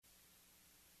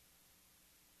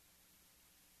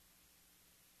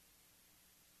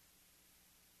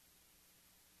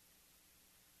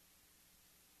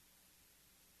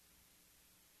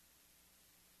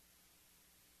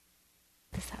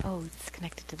Oh, it's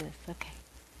connected to this. Okay.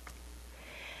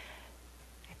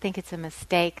 I think it's a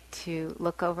mistake to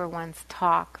look over one's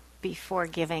talk before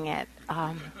giving it.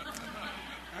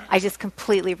 I just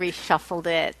completely reshuffled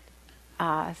it.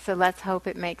 So let's hope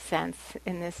it makes sense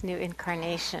in this new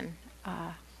incarnation.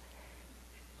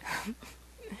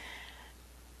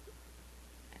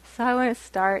 So I want to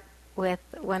start with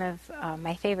one of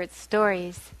my favorite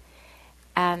stories,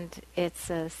 and it's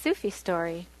a Sufi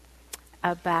story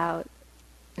about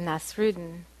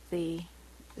Nasruddin, the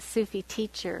Sufi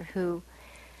teacher who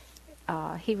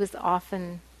he was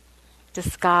often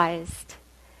disguised,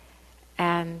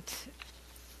 and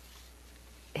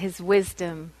his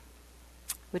wisdom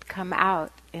would come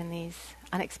out in these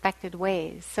unexpected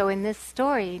ways. So in this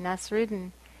story,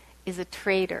 Nasruddin is a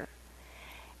trader,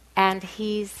 and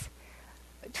he's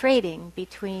trading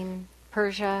between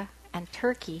Persia and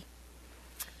Turkey.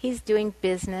 He's doing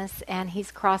business, and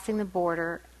he's crossing the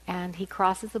border, and he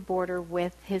crosses the border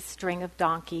with his string of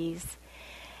donkeys.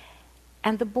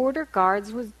 And the border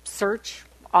guards would search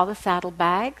all the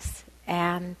saddlebags,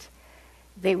 and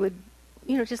they would,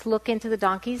 just look into the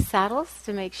donkeys' saddles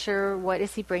to make sure what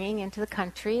is he bringing into the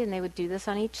country, and they would do this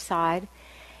on each side.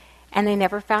 And they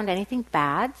never found anything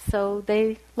bad, so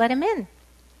they let him in.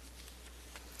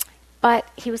 But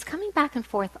he was coming back and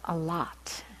forth a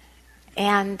lot,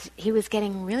 and he was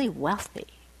getting really wealthy.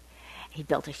 He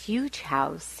built a huge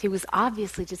house. He was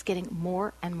obviously just getting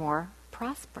more and more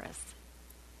prosperous.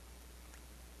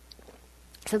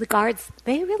 So the guards,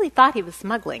 they really thought he was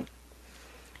smuggling.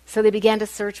 So they began to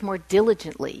search more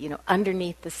diligently,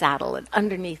 underneath the saddle and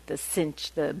underneath the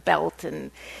cinch, the belt,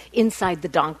 and inside the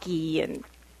donkey, and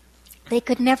they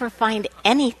could never find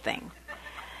anything.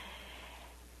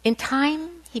 In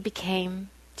time, he became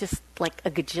just like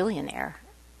a gajillionaire,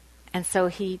 and so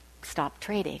he stopped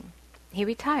trading. He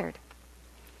retired.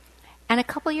 And a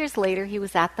couple years later, he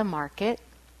was at the market,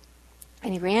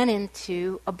 and he ran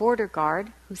into a border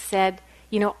guard who said,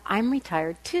 I'm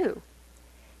retired too,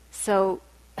 so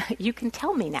you can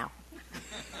tell me now.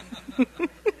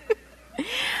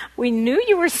 We knew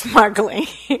you were smuggling.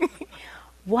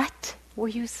 What were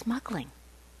you smuggling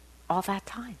all that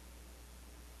time?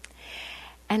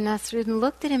 And Nasruddin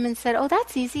looked at him and said, oh,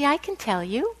 that's easy, I can tell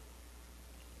you.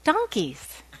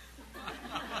 Donkeys.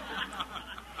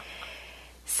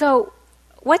 So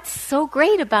what's so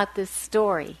great about this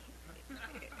story,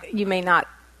 you may not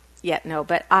yet know,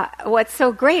 but what's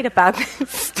so great about this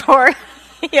story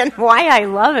and why I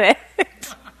love it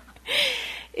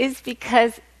is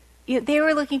because they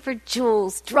were looking for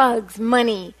jewels, drugs,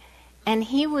 money, and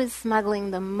he was smuggling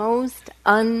the most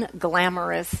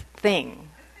unglamorous thing,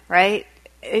 right?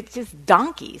 It's just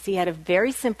donkeys. He had a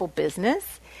very simple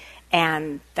business,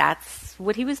 and that's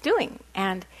what he was doing.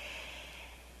 And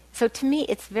so to me,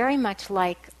 it's very much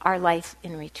like our life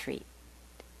in retreat.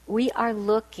 We are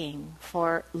looking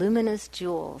for luminous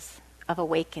jewels of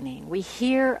awakening. We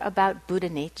hear about Buddha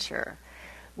nature.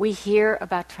 We hear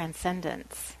about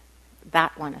transcendence,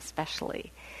 that one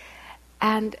especially.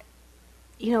 And,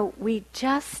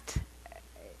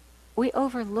 we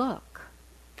overlook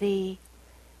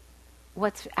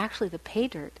what's actually the pay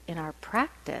dirt in our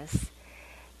practice,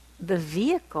 the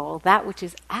vehicle, that which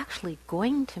is actually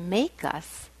going to make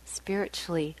us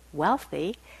spiritually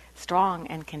wealthy, strong,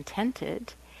 and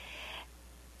contented.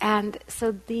 And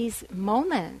so these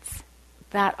moments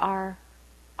that are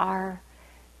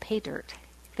pay dirt,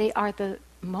 they are the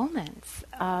moments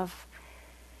of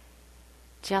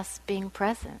just being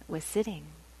present with sitting,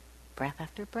 breath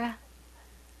after breath,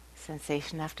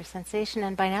 sensation after sensation.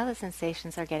 And by now the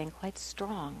sensations are getting quite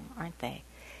strong, aren't they?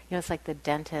 It's like the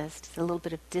dentist, it's a little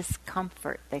bit of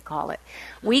discomfort, they call it.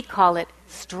 We call it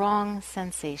strong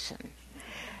sensation.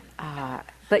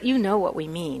 But you know what we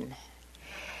mean.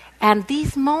 And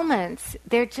these moments,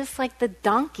 they're just like the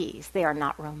donkeys. They are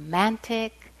not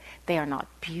romantic. They are not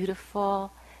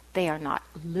beautiful. They are not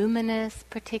luminous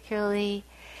particularly.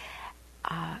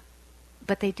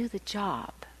 But they do the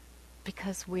job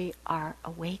because we are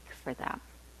awake for them.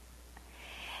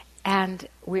 And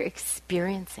we're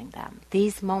experiencing them.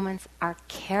 These moments are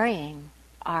carrying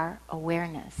our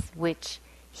awareness, which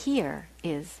here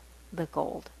is the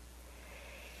gold.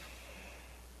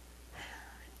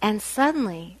 And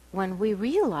suddenly, when we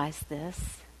realize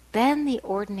this, then the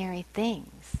ordinary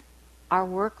things, our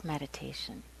work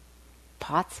meditation,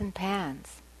 pots and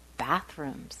pans,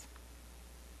 bathrooms,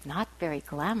 not very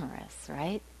glamorous,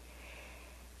 right?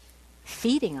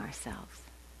 Feeding ourselves,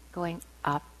 going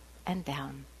up and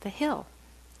down the hill.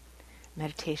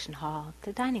 Meditation hall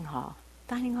to dining hall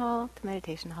to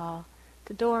meditation hall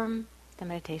to dorm to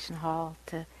meditation hall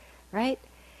to, right?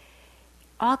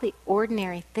 all the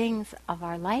ordinary things of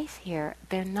our life here,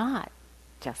 they're not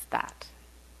just that.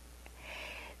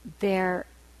 They're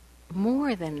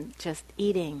more than just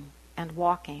eating and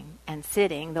walking and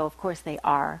sitting, though of course they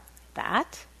are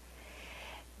that.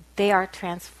 They are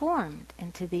transformed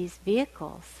into these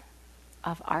vehicles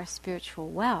of our spiritual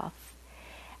wealth,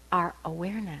 our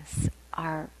awareness,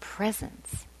 our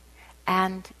presence,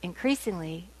 and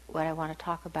increasingly, what I want to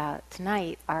talk about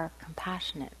tonight, our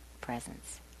compassionate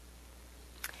presence.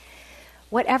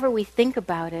 Whatever we think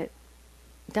about it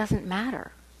doesn't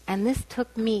matter. And this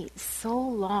took me so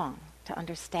long to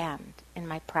understand in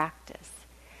my practice.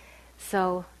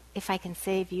 So if I can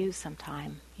save you some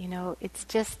time, it's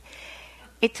just,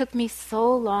 it took me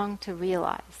so long to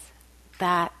realize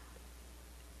that,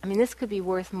 this could be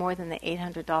worth more than the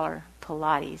 $800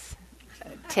 Pilates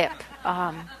tip.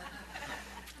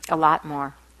 A lot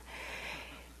more.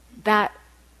 That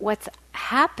what's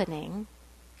happening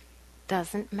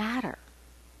doesn't matter.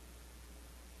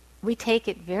 We take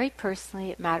it very personally.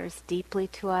 It matters deeply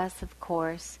to us, of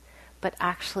course, but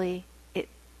actually,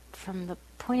 from the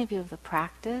point of view of the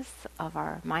practice of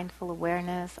our mindful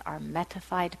awareness, our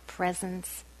metified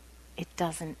presence, it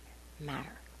doesn't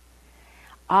matter.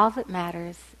 All that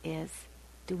matters is,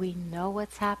 do we know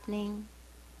what's happening?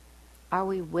 Are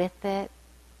we with it?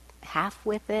 Half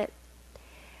with it?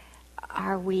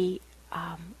 Are we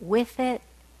with it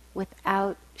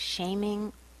without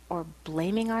shaming or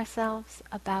blaming ourselves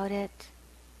about it?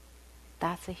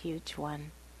 That's a huge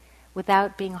one.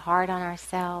 Without being hard on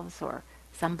ourselves or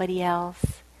somebody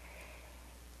else.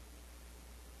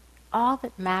 All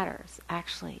that matters,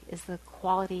 actually, is the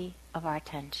quality of our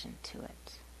attention to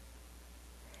it.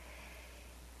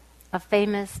 A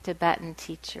famous Tibetan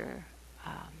teacher,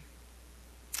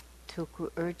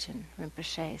 Tulku Urgyen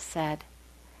Rinpoche, said,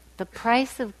 "The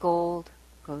price of gold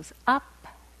goes up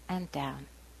and down,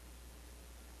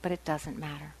 but it doesn't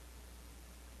matter."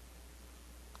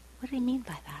 What do he mean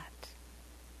by that?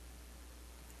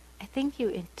 I think you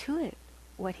intuit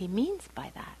what he means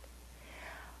by that.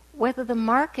 Whether the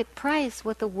market price,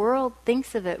 what the world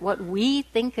thinks of it, what we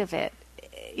think of it,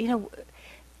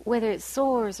 whether it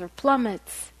soars or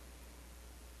plummets,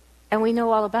 and we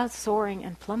know all about soaring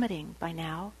and plummeting by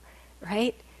now,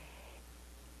 right?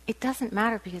 It doesn't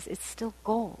matter because it's still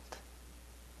gold.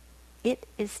 It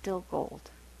is still gold.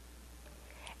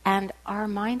 And our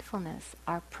mindfulness,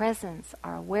 our presence,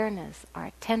 our awareness, our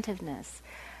attentiveness,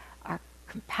 our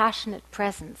compassionate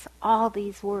presence, all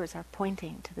these words are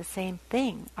pointing to the same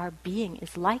thing. Our being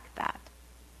is like that.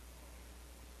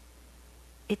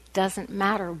 It doesn't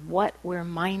matter what we're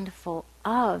mindful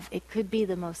of. It could be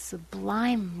the most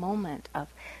sublime moment of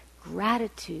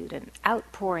gratitude and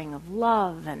outpouring of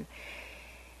love and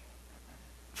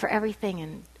for everything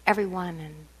and everyone,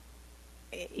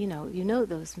 and you know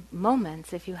those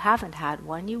moments. If you haven't had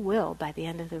one, you will by the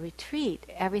end of the retreat.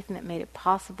 Everything that made it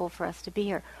possible for us to be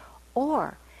here.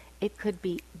 Or it could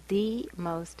be the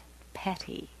most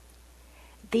petty,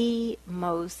 the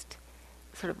most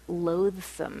sort of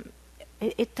loathsome.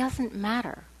 It doesn't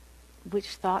matter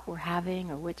which thought we're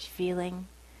having or which feeling.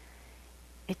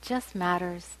 It just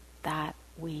matters that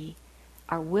we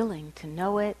are willing to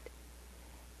know it,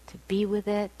 to be with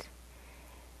it,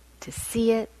 to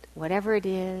see it, whatever it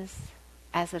is,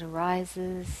 as it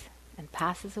arises and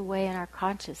passes away in our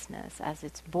consciousness, as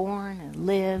it's born and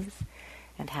lives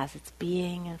and has its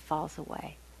being and falls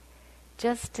away.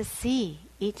 Just to see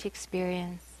each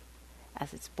experience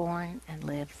as it's born and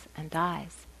lives and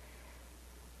dies.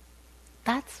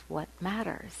 That's what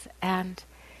matters. And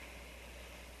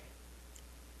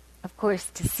of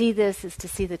course, to see this is to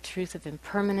see the truth of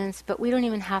impermanence, but we don't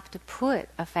even have to put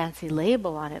a fancy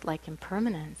label on it like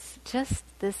impermanence. Just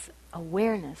this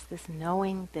awareness, this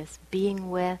knowing, this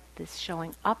being with, this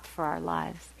showing up for our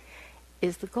lives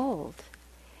is the gold.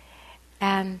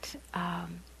 And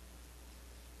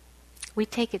we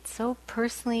take it so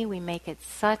personally, we make it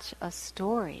such a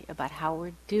story about how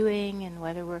we're doing and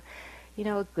whether we're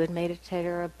a good meditator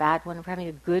or a bad one. We're having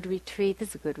a good retreat. This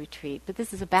is a good retreat, but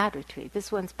this is a bad retreat.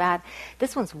 This one's bad.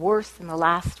 This one's worse than the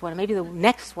last one. Maybe the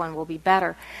next one will be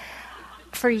better.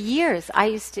 For years, I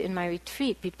used to, in my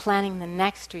retreat, be planning the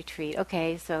next retreat.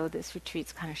 Okay, so this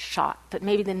retreat's kind of shot, but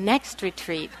maybe the next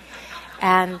retreat.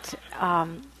 And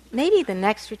maybe the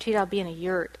next retreat I'll be in a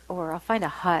yurt or I'll find a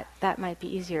hut. That might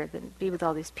be easier than be with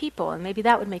all these people. And maybe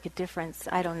that would make a difference.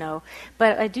 I don't know.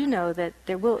 But I do know that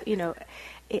there will,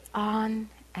 on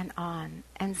and on.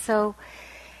 And so,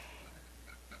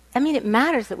 it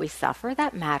matters that we suffer.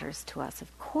 That matters to us,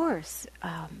 of course.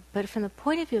 But from the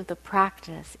point of view of the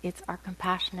practice, it's our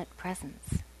compassionate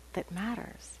presence that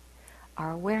matters.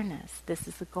 our awareness. This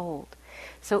is the gold.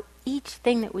 So each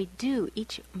thing that we do,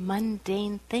 each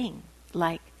mundane thing,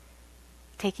 like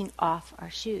taking off our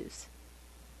shoes,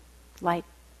 like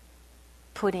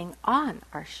putting on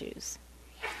our shoes,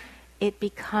 it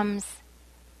becomes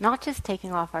not just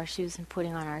taking off our shoes and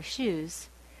putting on our shoes,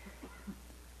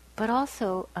 but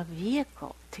also a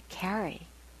vehicle to carry,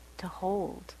 to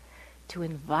hold, to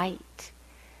invite,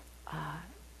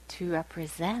 to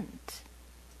represent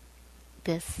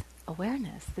this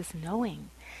awareness, this knowing,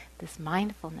 this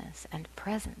mindfulness and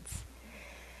presence.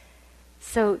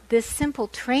 So this simple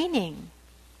training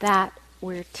that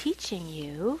we're teaching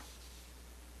you,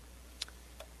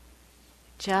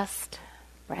 just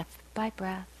breath by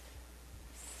breath,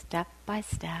 step by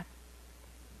step,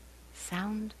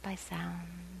 sound by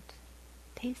sound,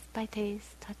 taste by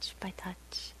taste, touch by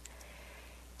touch,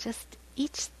 just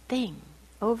each thing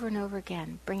over and over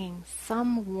again, bringing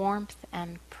some warmth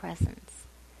and presence,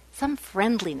 some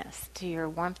friendliness to your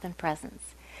warmth and presence,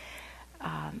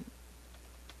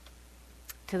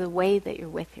 to the way that you're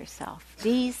with yourself.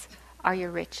 These are your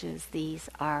riches. These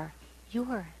are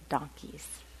your donkeys.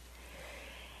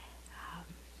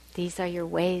 These are your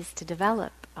ways to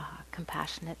develop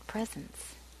compassionate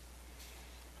presence.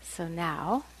 So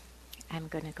now I'm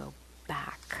going to go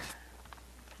back.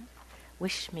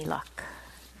 Wish me luck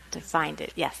to find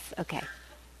it. Yes, okay.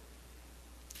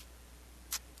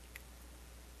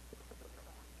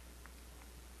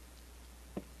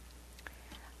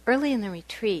 Early in the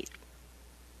retreat,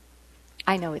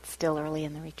 I know it's still early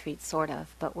in the retreat, sort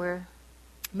of, but we're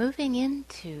moving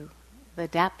into the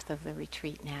depth of the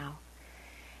retreat now.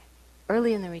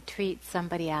 Early in the retreat,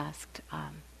 somebody asked,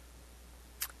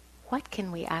 what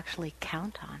can we actually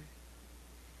count on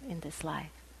in this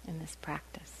life, in this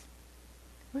practice?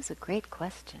 It was a great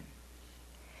question.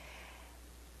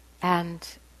 And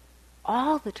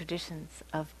all the traditions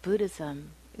of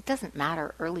Buddhism, it doesn't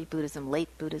matter, early Buddhism, late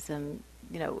Buddhism,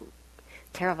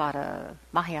 Theravada,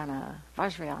 Mahayana,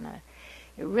 Vajrayana,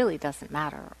 it really doesn't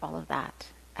matter, all of that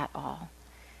at all.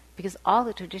 Because all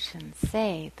the traditions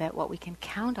say that what we can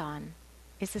count on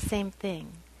is the same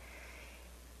thing.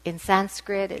 In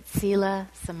Sanskrit, it's sila,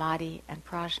 samadhi, and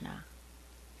prajna.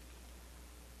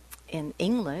 In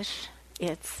English,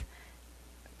 it's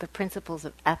the principles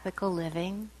of ethical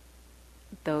living,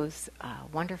 those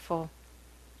wonderful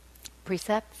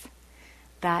precepts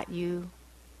that you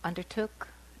undertook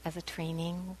as a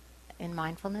training in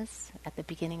mindfulness at the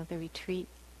beginning of the retreat.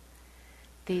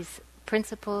 These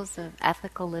principles of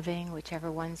ethical living,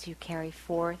 whichever ones you carry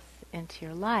forth into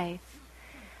your life,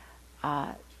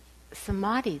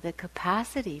 samadhi, the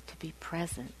capacity to be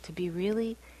present, to be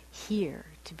really here,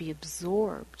 to be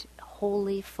absorbed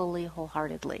wholly, fully,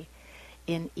 wholeheartedly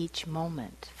in each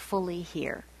moment, fully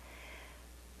here.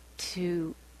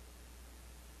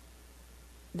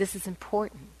 This is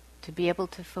important, to be able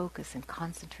to focus and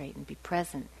concentrate and be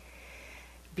present,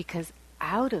 because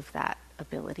out of that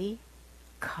ability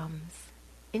comes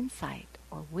insight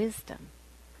or wisdom.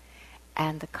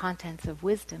 And the contents of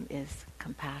wisdom is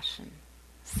compassion.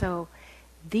 So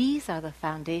these are the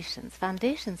foundations.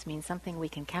 Foundations mean something we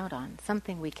can count on,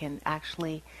 something we can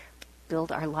actually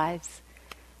build our lives,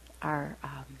 a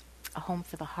home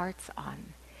for the hearts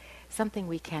on, something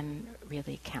we can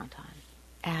really count on.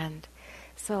 And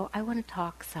so I want to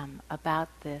talk some about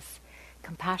this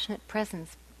compassionate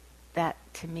presence that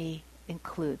to me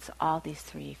includes all these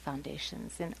three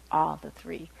foundations in all the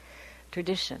three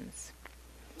traditions.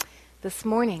 This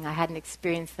morning I had an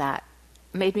experience that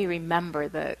made me remember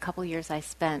the couple years I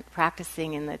spent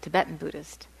practicing in the Tibetan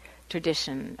Buddhist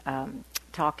tradition,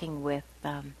 talking with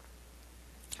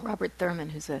Robert Thurman,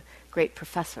 who's a great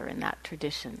professor in that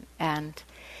tradition. And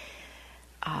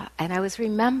I was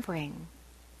remembering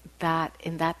that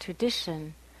in that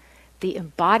tradition, the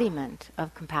embodiment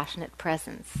of compassionate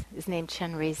presence is named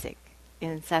Chenrezig.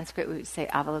 In Sanskrit, we would say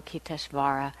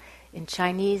Avalokiteshvara. In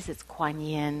Chinese, it's Kuan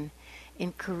Yin.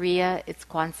 In Korea, it's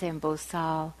Kwanseum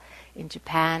Bosal. In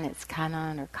Japan, it's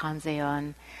Kannon or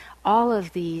Kanzeon. All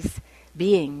of these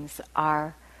beings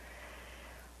are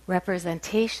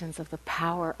representations of the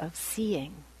power of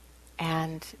seeing.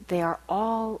 And they are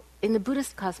all, in the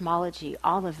Buddhist cosmology,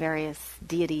 all the various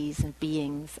deities and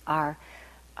beings are,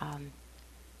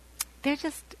 they're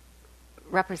just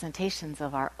representations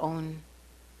of our own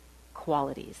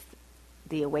qualities,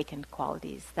 the awakened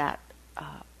qualities that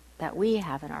we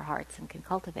have in our hearts and can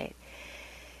cultivate.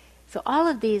 So all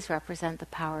of these represent the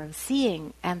power of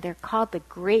seeing, and they're called the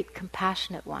great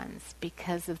compassionate ones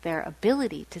because of their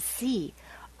ability to see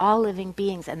all living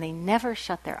beings, and they never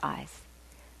shut their eyes.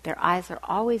 Their eyes are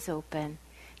always open.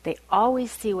 They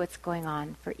always see what's going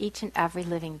on for each and every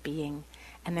living being,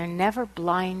 And they're never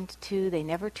blind to, they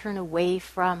never turn away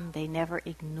from, they never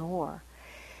ignore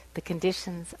the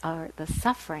conditions or the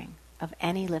suffering of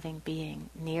any living being,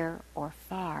 near or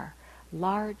far,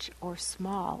 large or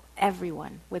small,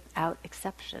 everyone without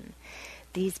exception.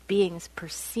 These beings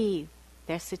perceive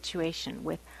their situation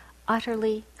with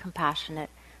utterly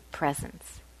compassionate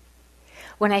presence.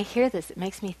 When I hear this, it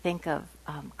makes me think of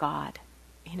God.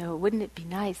 Wouldn't it be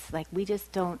nice? Like, we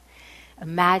just don't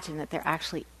imagine that there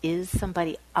actually is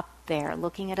somebody up there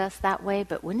looking at us that way,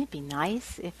 but wouldn't it be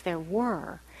nice if there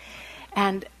were?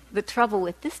 And the trouble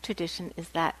with this tradition is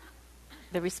that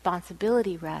the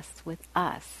responsibility rests with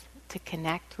us to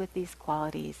connect with these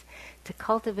qualities, to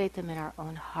cultivate them in our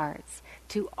own hearts,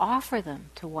 to offer them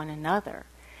to one another.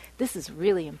 This is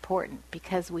really important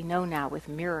because we know now with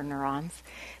mirror neurons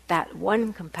that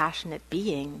one compassionate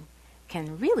being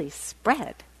can really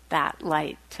spread that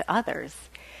light to others.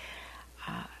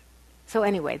 So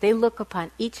anyway, they look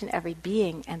upon each and every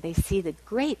being and they see the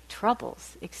great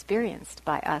troubles experienced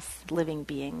by us living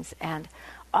beings and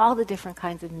all the different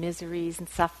kinds of miseries and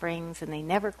sufferings, and they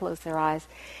never close their eyes.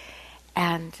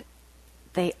 And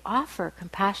they offer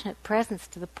compassionate presence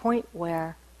to the point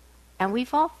where, and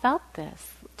we've all felt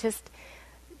this, just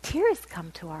tears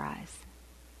come to our eyes.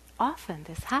 Often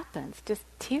this happens, just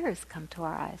tears come to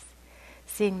our eyes,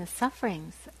 seeing the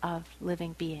sufferings of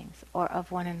living beings or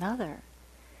of one another.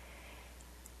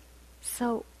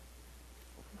 So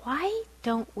why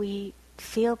don't we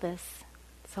feel this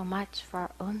so much for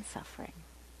our own suffering?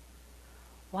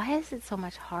 Why is it so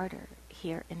much harder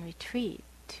here in retreat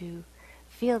to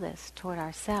feel this toward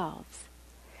ourselves?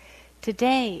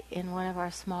 Today, in one of our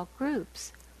small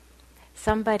groups,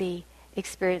 somebody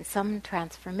experienced some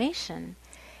transformation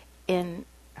in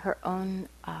her own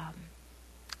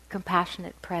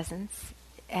compassionate presence,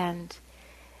 and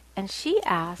she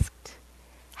asked,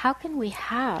 how can we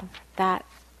have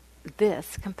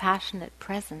this compassionate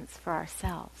presence for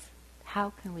ourselves? How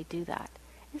can we do that?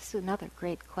 This is another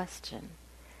great question.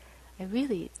 I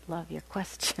really love your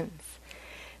questions.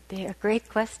 They are great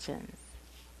questions.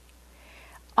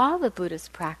 All the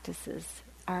Buddhist practices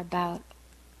are about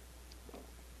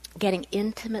getting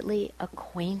intimately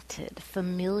acquainted,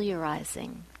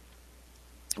 familiarizing,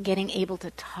 getting able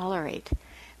to tolerate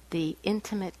the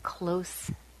intimate,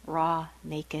 close, raw,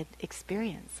 naked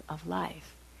experience of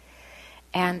life.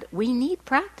 And we need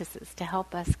practices to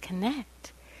help us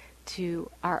connect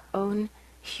to our own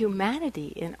humanity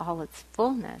in all its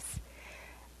fullness.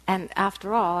 And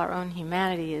after all, our own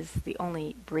humanity is the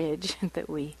only bridge that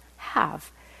we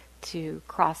have to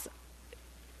cross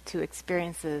to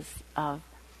experiences of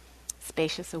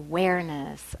spacious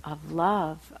awareness, of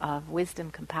love, of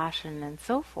wisdom, compassion, and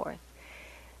so forth.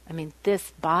 I mean,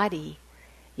 this body,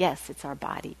 yes, it's our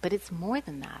body, but it's more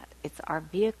than that. It's our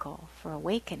vehicle for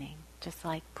awakening, just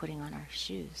like putting on our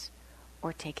shoes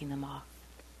or taking them off.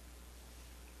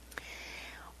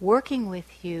 Working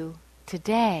with you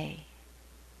today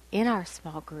in our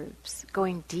small groups,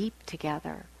 going deep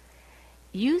together,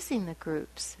 using the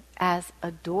groups as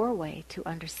a doorway to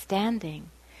understanding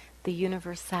the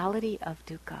universality of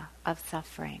dukkha, of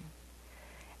suffering,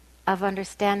 of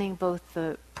understanding both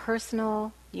the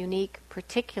personal, unique,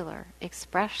 particular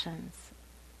expressions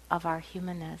of our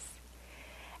humanness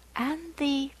and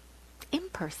the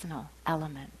impersonal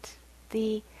element,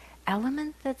 the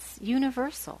element that's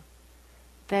universal,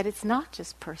 that it's not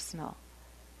just personal.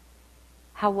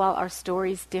 How while our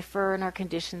stories differ and our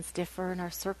conditions differ and our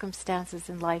circumstances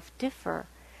in life differ,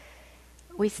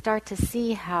 we start to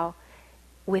see how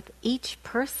with each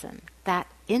person that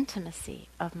intimacy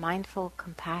of mindful,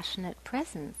 compassionate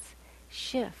presence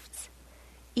shifts.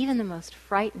 Even the most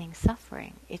frightening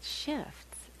suffering, it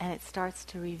shifts and it starts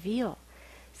to reveal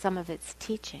some of its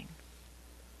teaching.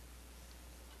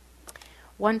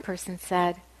 One person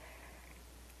said,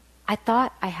 I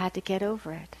thought I had to get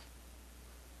over it.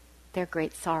 Their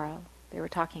great sorrow. They were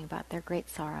talking about their great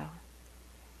sorrow.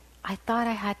 I thought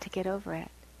I had to get over it.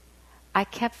 I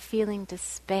kept feeling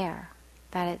despair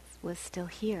that it was still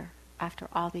here after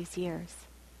all these years.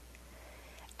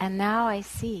 And now I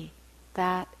see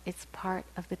that it's part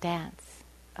of the dance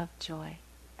of joy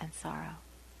and sorrow.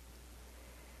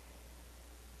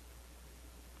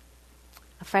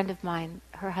 A friend of mine,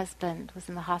 her husband was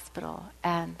in the hospital,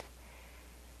 and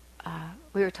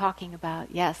we were talking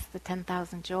about, yes, the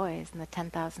 10,000 joys and the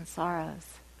 10,000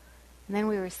 sorrows. And then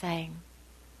we were saying,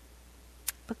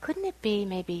 but couldn't it be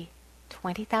maybe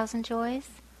 20,000 joys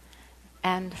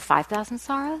and 5,000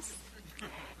 sorrows?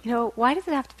 Why does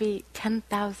it have to be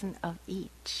 10,000 of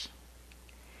each?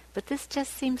 But this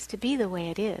just seems to be the way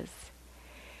it is.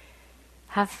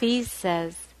 Hafiz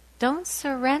says, don't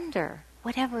surrender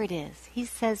whatever it is. He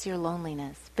says your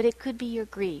loneliness, but it could be your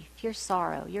grief, your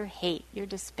sorrow, your hate, your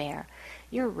despair,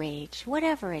 your rage,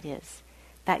 whatever it is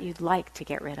that you'd like to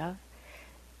get rid of.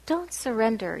 Don't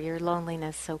surrender your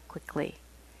loneliness so quickly.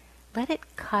 Let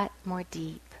it cut more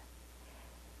deep.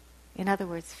 In other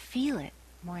words, feel it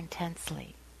more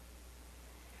intensely.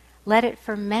 Let it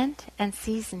ferment and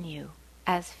season you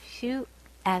as few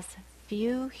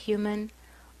human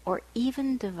or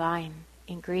even divine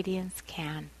ingredients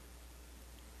can.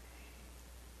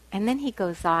 And then he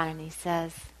goes on and he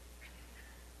says,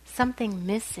 something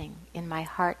missing in my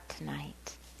heart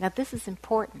tonight. Now this is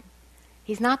important.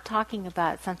 He's not talking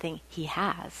about something he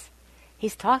has.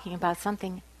 He's talking about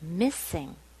something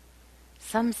missing.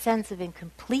 Some sense of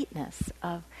incompleteness,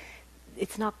 of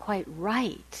it's not quite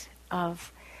right,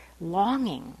 of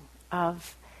longing,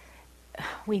 of,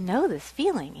 we know this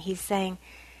feeling. He's saying,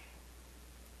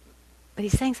 but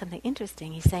he's saying something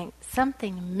interesting. He's saying,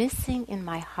 something missing in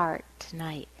my heart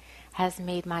tonight has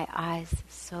made my eyes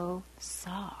so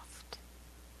soft,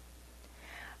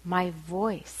 my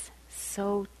voice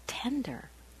so tender,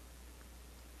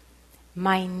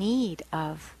 my need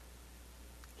of,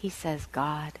 he says,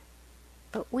 God,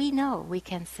 but we know we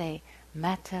can say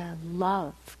metta,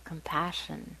 love,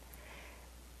 compassion,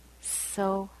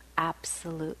 so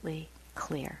absolutely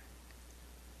clear.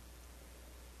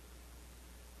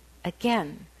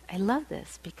 Again, I love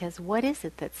this because what is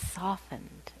it that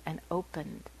softened and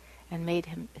opened and made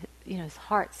him, his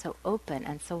heart so open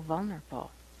and so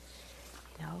vulnerable?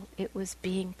 It was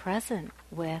being present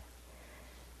with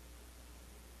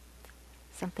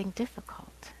something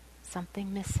difficult,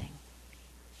 something missing,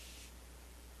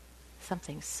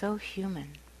 something so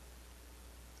human.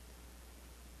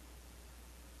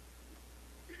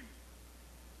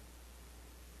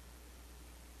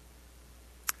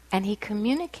 And he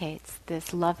communicates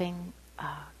this loving,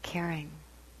 caring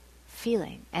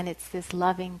feeling. And it's this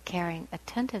loving, caring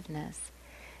attentiveness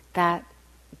that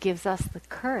gives us the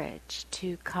courage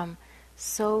to come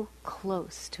so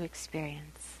close to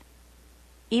experience.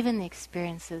 Even the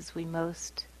experiences we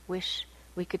most wish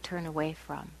we could turn away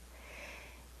from.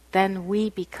 Then we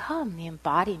become the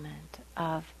embodiment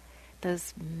of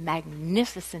those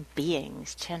magnificent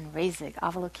beings, Chenrezig,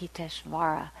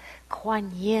 Avalokiteshvara,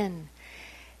 Kuan Yin,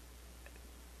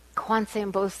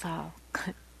 Kwanseum Bosal,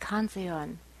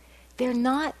 Kanzeon. They're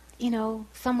not,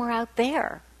 somewhere out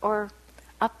there or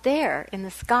up there in the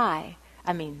sky.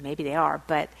 I mean, maybe they are,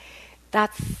 but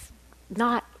that's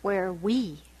not where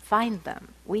we find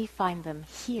them. We find them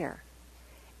here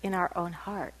in our own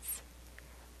hearts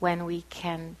when we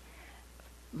can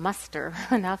muster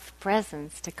enough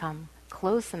presence to come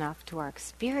close enough to our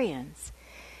experience,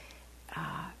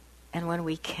 and when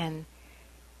we can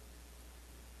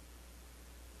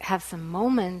have some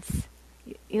moments,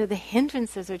 the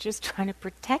hindrances are just trying to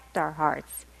protect our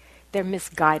hearts. They're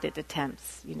misguided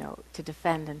attempts, to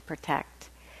defend and protect.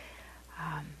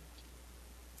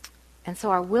 And so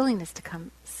our willingness to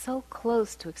come so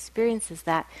close to experiences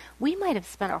that we might have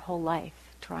spent our whole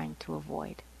life trying to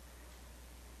avoid.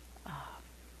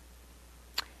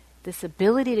 This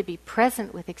ability to be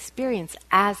present with experience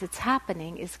as it's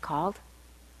happening is called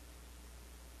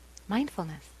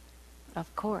mindfulness,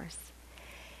 of course.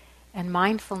 And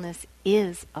mindfulness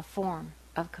is a form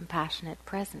of compassionate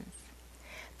presence.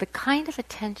 The kind of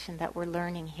attention that we're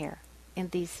learning here in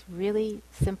these really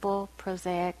simple,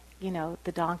 prosaic,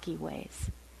 the donkey ways,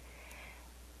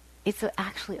 it's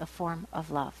actually a form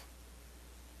of love.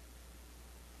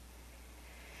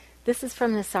 This is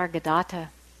from the Sargadatta.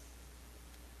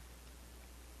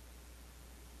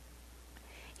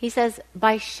 He says,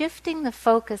 by shifting the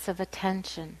focus of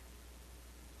attention,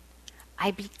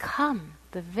 I become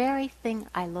the very thing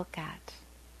I look at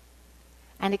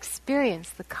and experience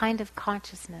the kind of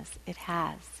consciousness it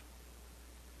has.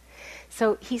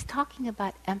 So he's talking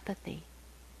about empathy.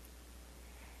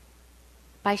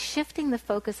 By shifting the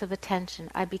focus of attention,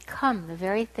 I become the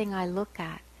very thing I look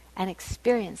at and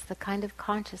experience the kind of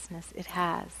consciousness it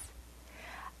has.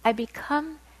 I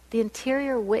become the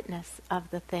interior witness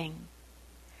of the thing.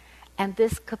 And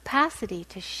this capacity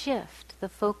to shift the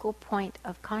focal point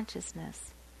of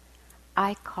consciousness,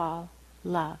 I call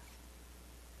love.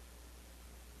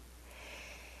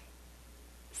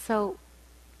 So,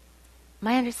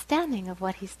 my understanding of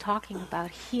what he's talking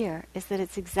about here is that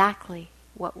it's exactly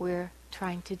what we're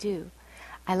trying to do.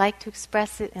 I like to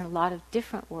express it in a lot of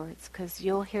different words because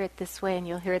you'll hear it this way and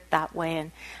you'll hear it that way,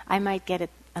 and I might get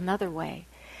it another way.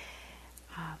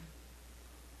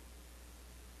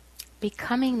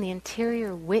 Becoming the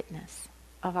interior witness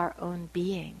of our own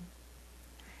being,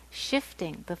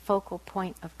 shifting the focal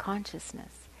point of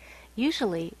consciousness.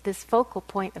 usually this focal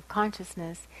point of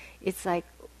consciousness, it's like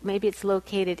maybe it's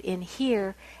located in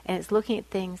here and it's looking at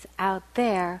things out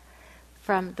there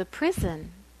from the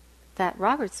prison that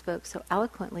Robert spoke so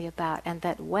eloquently about and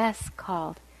that Wes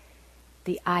called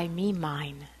the I, me,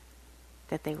 mine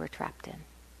that they were trapped in.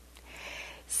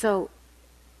 So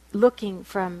looking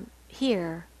from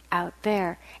here out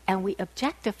there, and we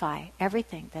objectify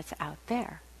everything that's out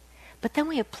there. But then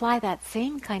we apply that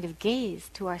same kind of gaze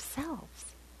to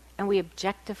ourselves, and we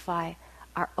objectify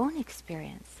our own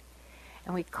experience,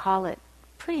 and we call it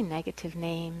pretty negative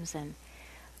names, and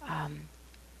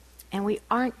we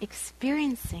aren't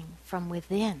experiencing from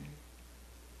within.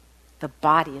 The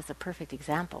body is a perfect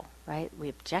example, right? We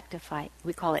objectify,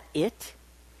 we call it it,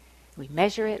 we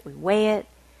measure it, we weigh it,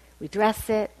 we dress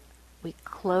it, we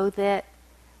clothe it,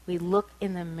 we look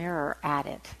in the mirror at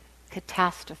it.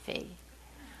 Catastrophe.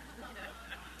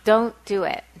 Don't do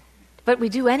it. But we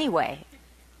do anyway.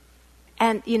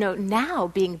 And, now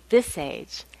being this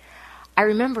age, I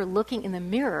remember looking in the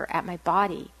mirror at my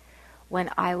body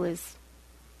when I was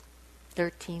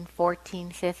 13, 14,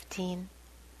 15.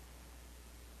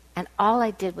 And all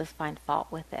I did was find fault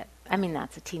with it. I mean,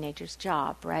 that's a teenager's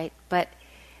job, right? But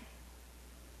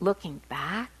looking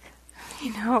back,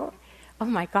 oh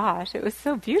my gosh, it was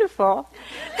so beautiful.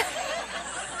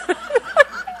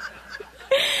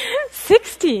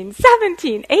 16,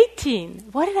 17, 18.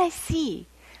 What did I see?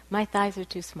 My thighs are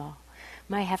too small.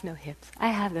 I have no hips. I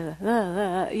have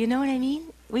you know what I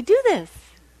mean? We do this.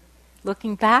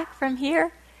 Looking back from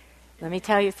here, let me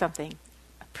tell you something.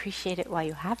 Appreciate it while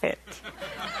you have it.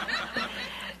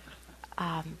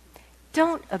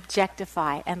 Don't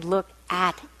objectify and look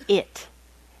at it.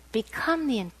 Become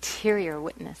the interior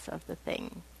witness of the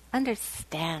thing.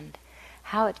 Understand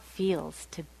how it feels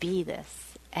to be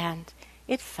this. And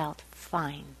it felt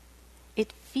fine.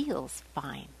 It feels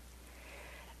fine.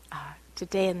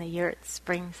 Today in the yurt,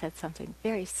 Spring said something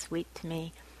very sweet to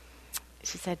me.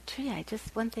 She said, Trudy,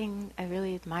 one thing I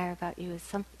really admire about you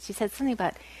is she said something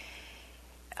about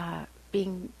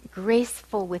being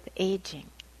graceful with aging.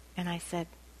 And I said,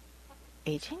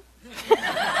 aging?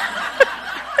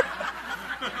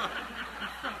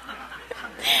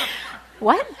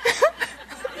 What?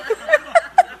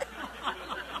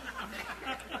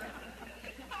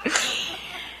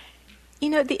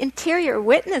 The interior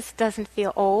witness doesn't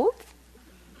feel old.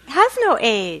 It has no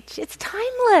age. It's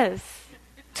timeless.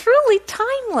 Truly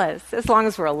timeless. As long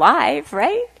as we're alive,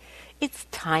 right? It's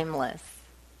timeless.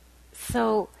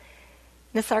 So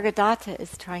Nisargadatta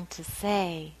is trying to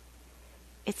say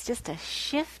it's just a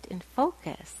shift in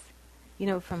focus,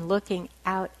 from looking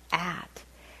out at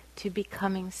to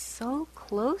becoming so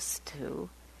close to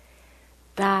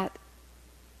that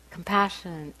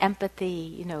compassion,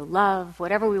 empathy, love,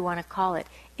 whatever we want to call it.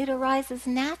 It arises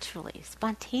naturally,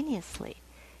 spontaneously.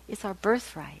 It's our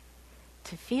birthright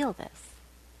to feel this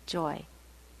joy,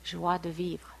 joie de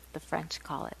vivre, the French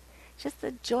call it. Just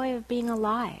the joy of being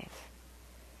alive.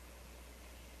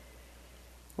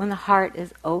 When the heart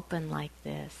is open like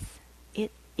this,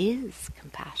 it is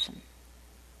compassion.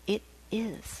 It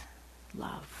is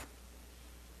love.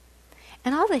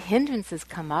 And all the hindrances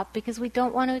come up because we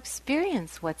don't want to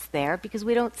experience what's there, because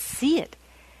we don't see it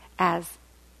as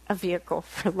a vehicle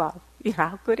for love.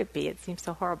 How could it be? It seems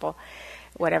so horrible,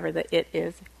 whatever the it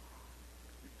is.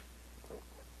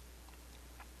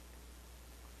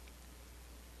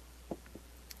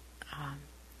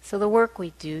 So the work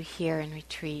we do here in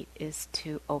retreat is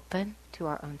to open to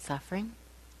our own suffering,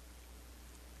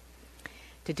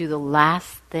 to do the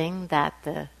last thing that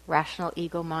the rational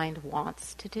ego mind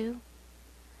wants to do,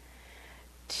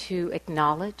 to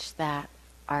acknowledge that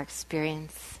our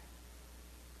experience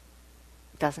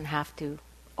doesn't have to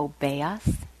obey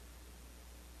us,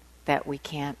 that we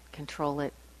can't control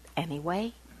it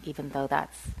anyway, even though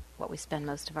that's what we spend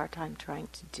most of our time trying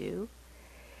to do.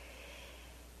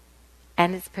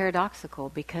 And it's paradoxical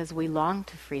because we long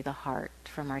to free the heart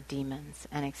from our demons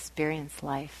and experience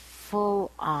life full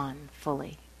on,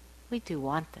 fully. We do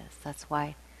want this. That's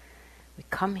why we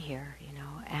come here,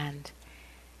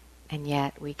 and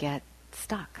yet we get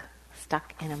stuck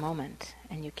in a moment,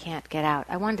 and you can't get out.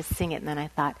 I wanted to sing it, and then I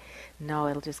thought, no,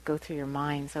 it'll just go through your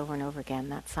minds over and over again,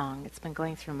 that song. It's been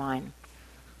going through mine.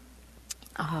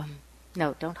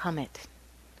 No, don't hum it.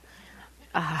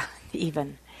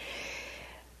 Even.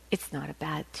 It's not a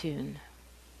bad tune.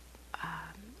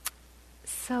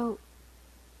 So,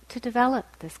 to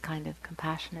develop this kind of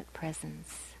compassionate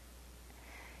presence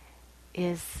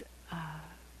is...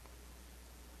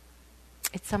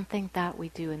 it's something that we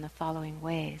do in the following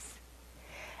ways.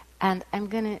 And I'm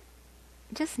going to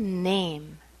just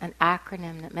name an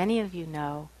acronym that many of you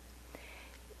know.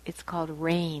 It's called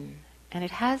rain. And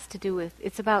it has to do with,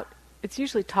 it's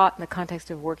usually taught in the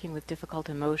context of working with difficult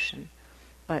emotion.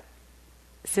 But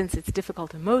since it's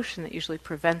difficult emotion that usually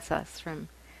prevents us from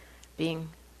being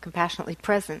compassionately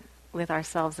present with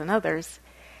ourselves and others,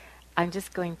 I'm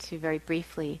just going to very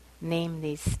briefly name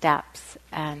these steps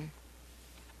and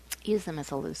use them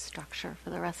as a loose structure for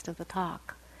the rest of the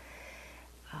talk.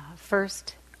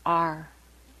 First, R,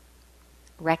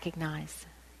 recognize,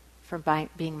 for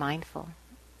being mindful,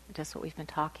 just what we've been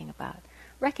talking about.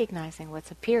 Recognizing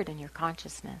what's appeared in your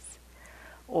consciousness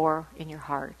or in your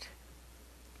heart.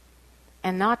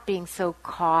 And not being so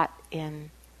caught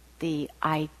in the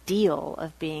ideal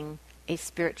of being a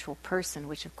spiritual person,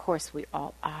 which of course we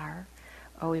all are,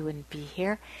 or we wouldn't be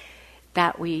here,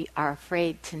 that we are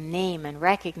afraid to name and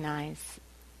recognize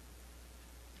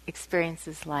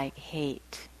experiences like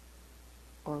hate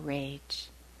or rage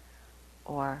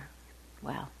or,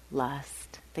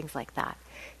 lust, things like that.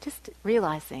 Just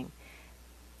realizing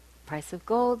price of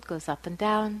gold goes up and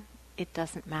down, it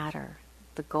doesn't matter.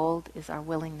 The gold is our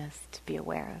willingness to be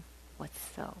aware of what's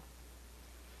so.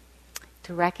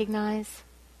 To recognize,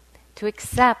 to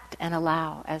accept and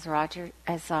allow, as Robert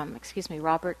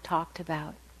talked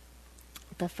about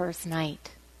the first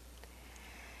night.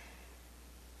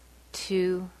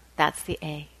 That's the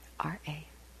A, R-A.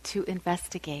 To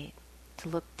investigate, to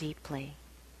look deeply.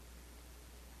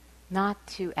 Not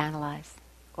to analyze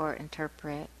or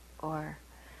interpret or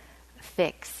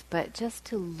fix, but just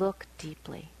to look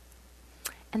deeply.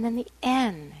 And then the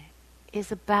N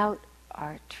is about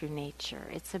our true nature.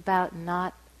 It's about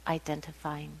not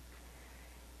identifying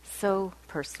so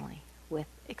personally with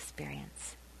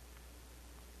experience.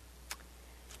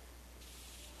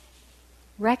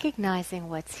 Recognizing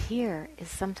what's here is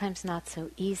sometimes not so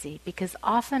easy because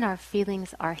often our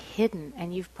feelings are hidden,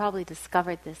 and you've probably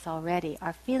discovered this already.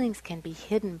 Our feelings can be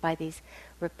hidden by these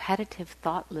repetitive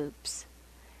thought loops,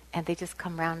 and they just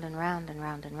come round and round and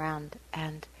round and round.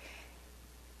 And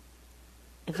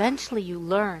eventually you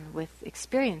learn, with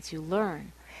experience, you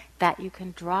learn that you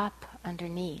can drop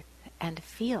underneath and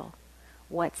feel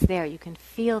what's there. You can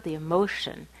feel the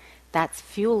emotion that's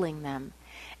fueling them.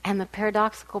 And the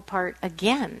paradoxical part,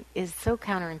 again, is so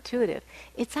counterintuitive.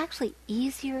 It's actually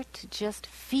easier to just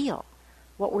feel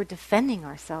what we're defending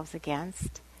ourselves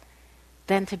against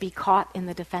than to be caught in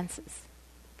the defenses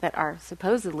that are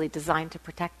supposedly designed to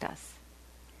protect us.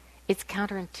 It's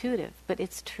counterintuitive, but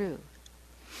it's true.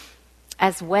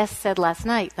 As Wes said last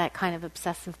night, that kind of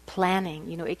obsessive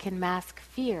planning, it can mask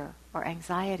fear or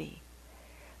anxiety.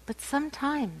 But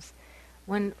sometimes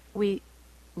when we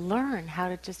learn how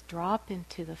to just drop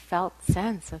into the felt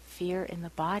sense of fear in the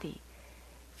body,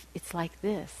 it's like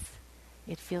this.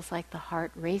 It feels like the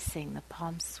heart racing, the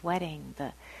palms sweating,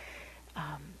 the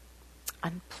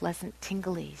unpleasant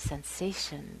tingly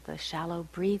sensation, the shallow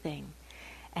breathing.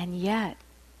 And yet,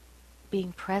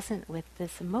 being present with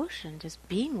this emotion, just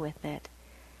being with it,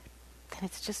 then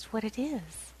it's just what it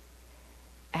is.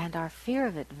 And our fear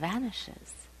of it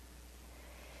vanishes.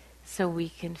 So we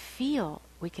can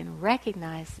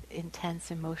recognize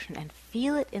intense emotion and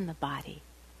feel it in the body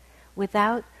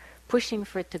without pushing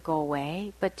for it to go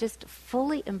away, but just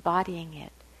fully embodying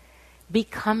it,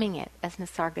 becoming it, as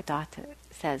Nisargadatta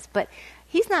says. But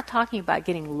he's not talking about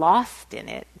getting lost in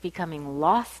it, becoming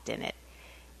lost in it.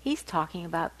 He's talking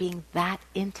about being that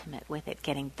intimate with it,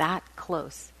 getting that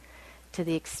close to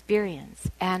the experience.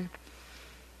 And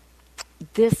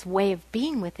this way of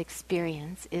being with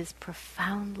experience is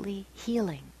profoundly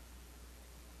healing.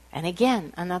 And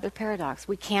again, another paradox.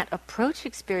 We can't approach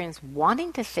experience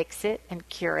wanting to fix it and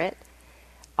cure it.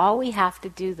 All we have to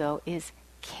do, though, is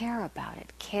care about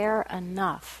it, care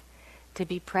enough to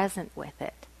be present with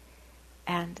it.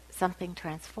 And something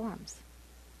transforms.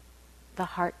 The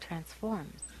heart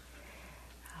transforms.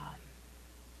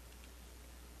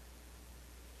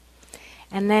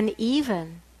 And then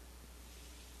even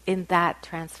in that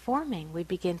transforming, we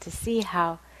begin to see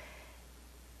how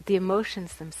the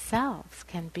emotions themselves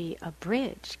can be a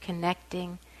bridge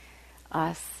connecting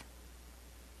us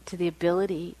to the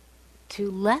ability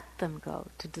to let them go,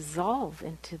 to dissolve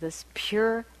into this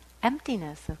pure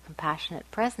emptiness of compassionate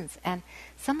presence. And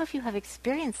some of you have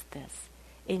experienced this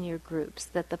in your groups,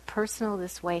 that the personal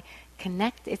this way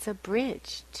it's a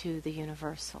bridge to the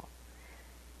universal.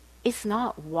 It's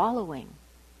not wallowing.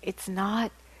 It's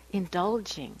not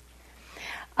indulging.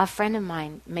 A friend of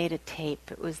mine made a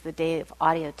tape. It was the day of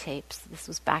audio tapes. This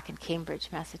was back in Cambridge,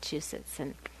 Massachusetts,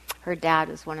 and her dad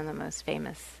was one of the most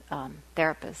famous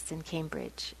therapists in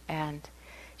Cambridge, and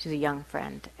she was a young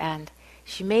friend. And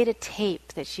she made a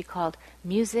tape that she called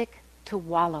Music to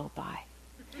Wallow By.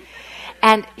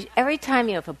 And every time,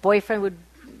 if a boyfriend would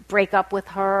break up with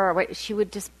her, or she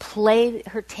would just play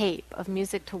her tape of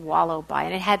music to wallow by.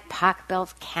 And it had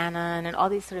Pachelbel's Canon and all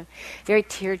these sort of very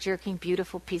tear-jerking,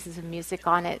 beautiful pieces of music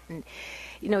on it. And,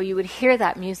 you would hear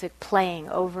that music playing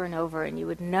over and over, and you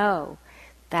would know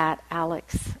that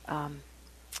Alex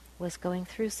was going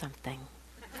through something.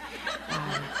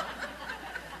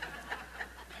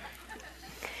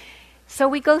 So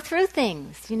we go through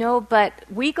things, but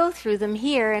we go through them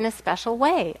here in a special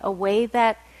way, a way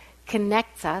that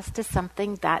connects us to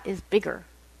something that is bigger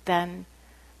than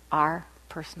our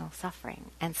personal suffering.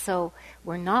 And so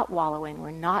we're not wallowing,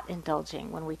 we're not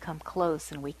indulging when we come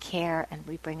close and we care and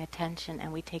we bring attention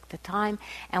and we take the time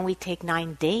and we take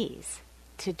 9 days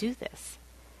to do this.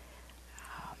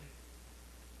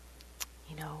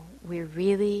 We're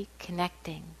really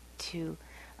connecting to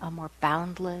a more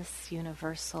boundless,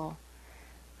 universal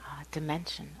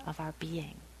dimension of our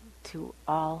being, to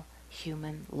all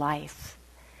human life.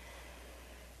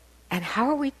 And how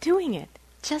are we doing it?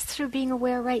 Just through being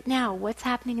aware right now. What's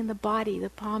happening in the body? The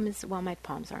palm is, my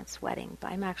palms aren't sweating,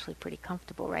 but I'm actually pretty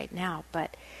comfortable right now.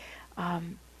 But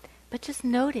just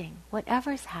noting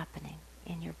whatever's happening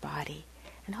in your body.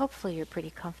 And hopefully you're pretty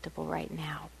comfortable right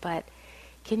now. But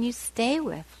can you stay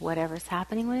with whatever's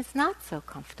happening when it's not so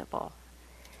comfortable?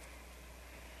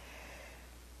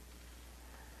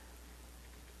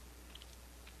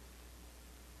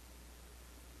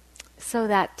 So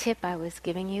that tip I was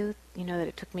giving you, that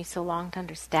it took me so long to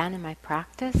understand in my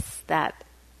practice that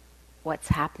what's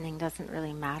happening doesn't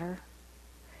really matter.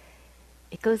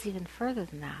 It goes even further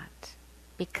than that,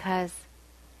 because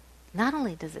not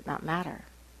only does it not matter,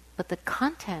 but the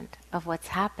content of what's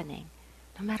happening,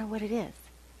 no matter what it is,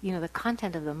 the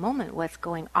content of the moment, what's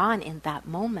going on in that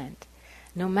moment,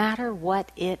 no matter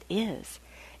what it is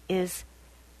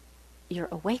your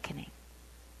awakening.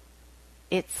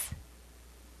 It's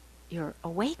your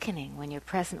awakening when you're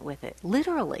present with it.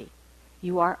 Literally,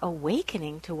 you are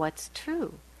awakening to what's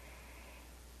true.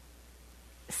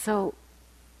 So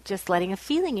just letting a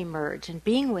feeling emerge and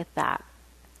being with that,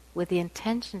 with the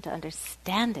intention to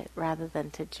understand it rather than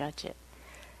to judge it,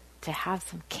 to have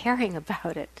some caring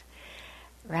about it,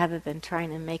 rather than trying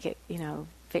to make it,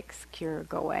 fix, cure,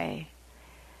 go away.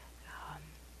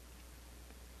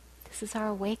 This is our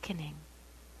awakening.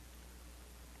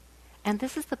 And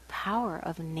this is the power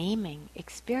of naming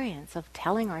experience, of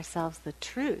telling ourselves the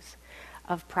truth,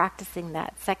 of practicing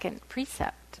that second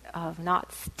precept of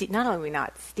not only are we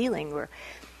not stealing,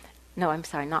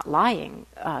 not lying,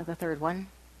 the third one.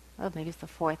 Oh, maybe it's the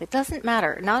fourth. It doesn't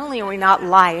matter. Not only are we not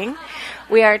lying,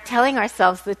 we are telling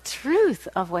ourselves the truth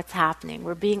of what's happening.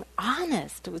 We're being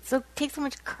honest. It takes so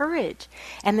much courage.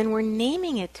 And then we're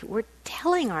naming it. We're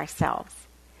telling ourselves.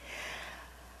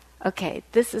 Okay,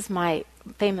 this is my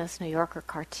famous New Yorker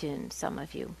cartoon. Some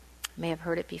of you may have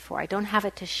heard it before. I don't have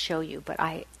it to show you, but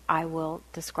I will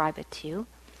describe it to you.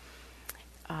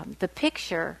 The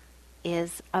picture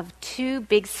is of two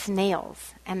big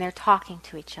snails, and they're talking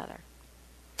to each other.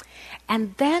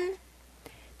 And then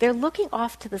they're looking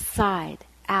off to the side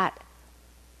at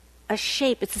a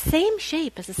shape. It's the same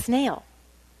shape as a snail,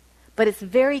 but it's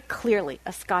very clearly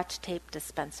a Scotch tape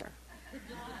dispenser.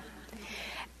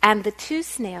 And the two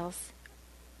snails,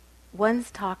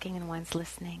 one's talking and one's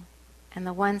listening. And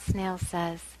the one snail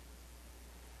says,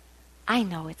 I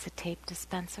know it's a tape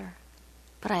dispenser,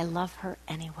 but I love her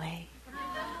anyway.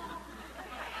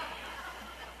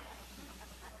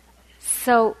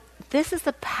 So this is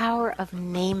the power of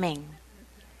naming.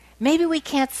 Maybe we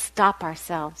can't stop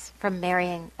ourselves from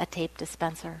marrying a tape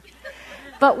dispenser,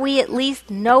 but we at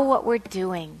least know what we're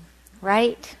doing,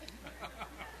 right?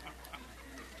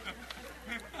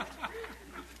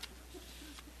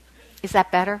 Is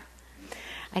that better?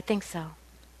 I think so.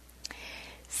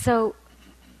 So,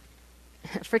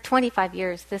 for 25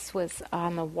 years, this was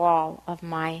on the wall of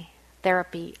my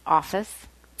therapy office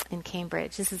in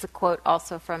Cambridge. This is a quote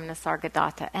also from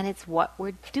Nisargadatta, and it's what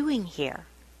we're doing here.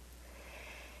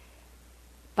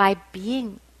 By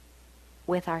being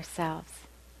with ourselves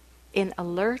in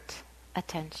alert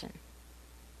attention,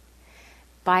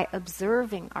 by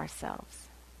observing ourselves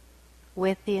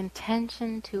with the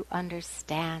intention to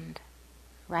understand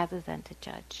rather than to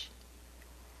judge,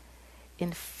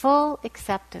 in full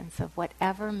acceptance of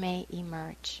whatever may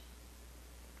emerge,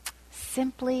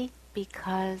 simply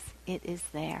because it is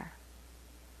there.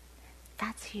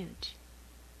 That's huge.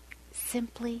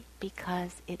 Simply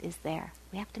because it is there.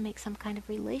 We have to make some kind of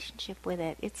relationship with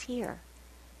it. It's here.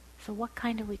 So what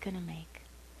kind are we going to make?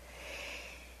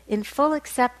 In full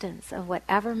acceptance of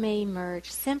whatever may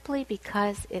emerge, simply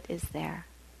because it is there,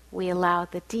 we allow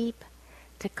the deep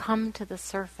to come to the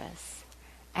surface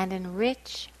and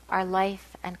enrich our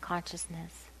life and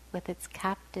consciousness with its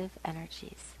captive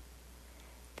energies.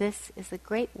 This is the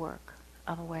great work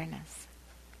of awareness.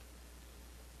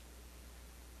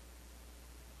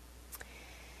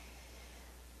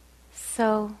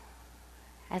 So,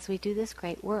 as we do this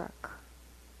great work,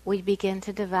 we begin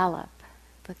to develop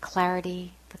the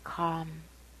clarity, the calm,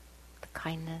 the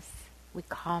kindness. We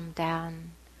calm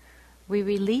down. We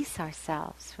release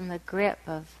ourselves from the grip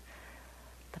of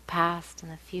the past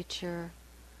and the future.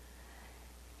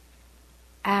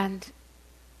 And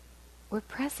we're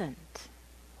present.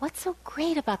 What's so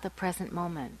great about the present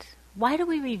moment? Why do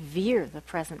we revere the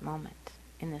present moment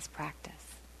in this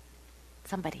practice?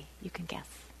 Somebody, you can guess.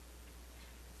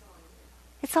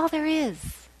 It's all there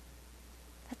is.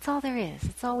 That's all there is.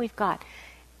 It's all we've got.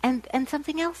 And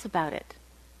something else about it.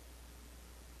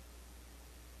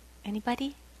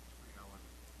 Anybody?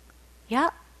 Yeah,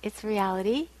 it's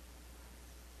reality.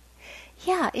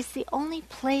 Yeah, it's the only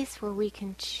place where we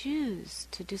can choose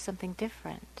to do something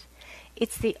different.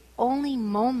 It's the only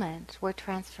moment where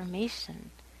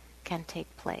transformation can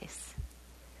take place.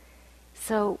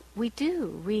 So we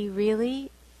really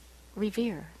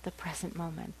revere the present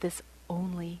moment, this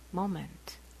only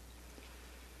moment.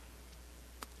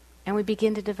 And we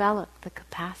begin to develop the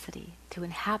capacity to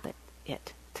inhabit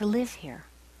it, to live here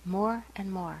more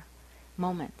and more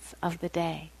moments of the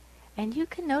day. And you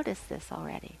can notice this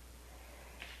already.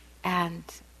 And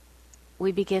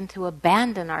we begin to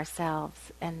abandon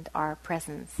ourselves and our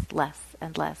presence less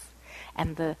and less.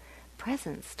 And the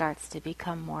presence starts to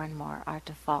become more and more our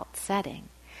default setting.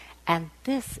 And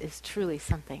this is truly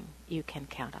something you can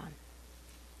count on.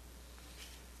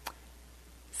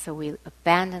 So we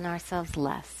abandon ourselves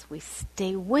less. We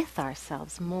stay with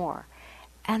ourselves more.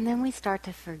 And then we start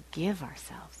to forgive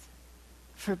ourselves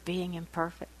for being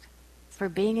imperfect, for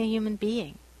being a human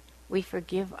being. We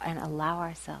forgive and allow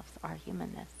ourselves our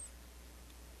humanness.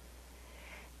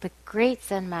 The great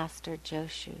Zen master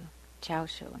Jiaoshu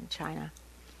in China,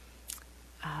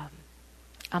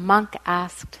 a monk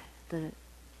asked the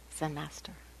Zen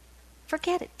master,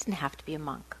 forget it didn't have to be a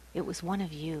monk. It was one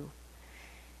of you.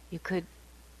 You could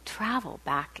travel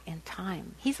back in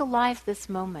time. He's alive this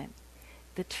moment.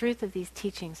 The truth of these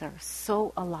teachings are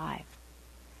so alive.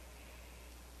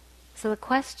 So the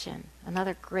question,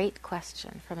 another great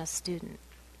question from a student,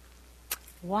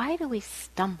 why do we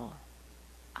stumble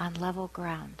on level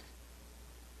ground?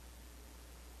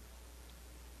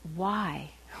 Why,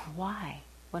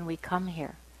 when we come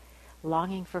here,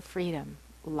 longing for freedom,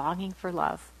 longing for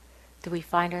love, do we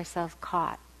find ourselves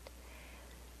caught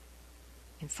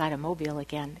inside a mobile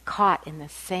again, caught in the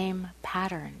same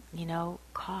pattern,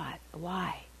 caught?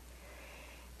 Why?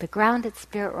 The ground at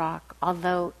Spirit Rock,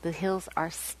 although the hills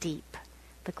are steep,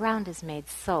 the ground is made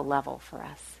so level for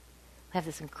us. We have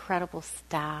this incredible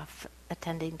staff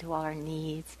attending to all our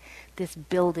needs, this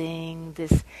building,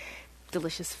 this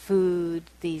delicious food,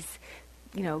 these,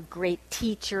 great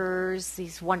teachers,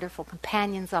 these wonderful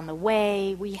companions on the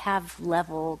way. We have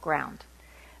level ground.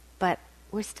 But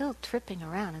we're still tripping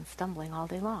around and stumbling all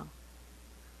day long,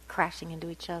 crashing into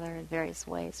each other in various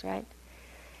ways, right?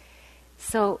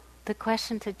 So the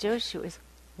question to Joshu is,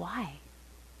 why?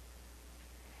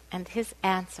 And his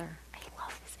answer, I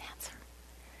love his answer.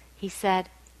 He said,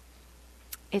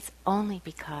 it's only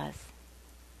because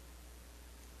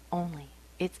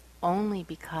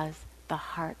the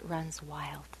heart runs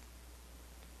wild.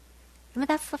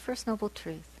 That's the first noble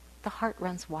truth. The heart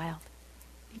runs wild.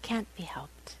 It can't be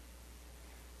helped.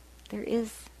 There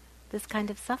is this kind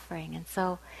of suffering. And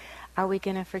so are we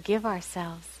going to forgive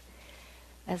ourselves?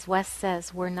 As Wes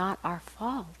says, we're not our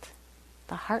fault.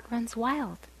 The heart runs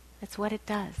wild. It's what it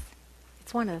does.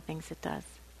 It's one of the things it does.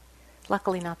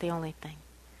 Luckily not the only thing.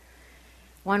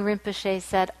 One Rinpoche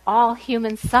said, all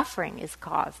human suffering is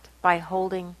caused by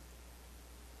holding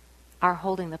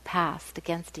the past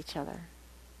against each other.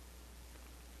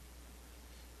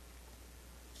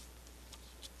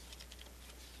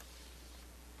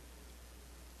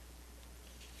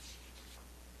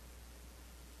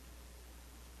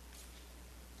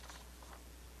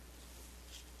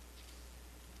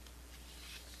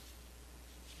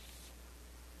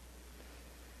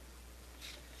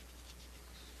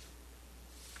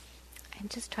 I'm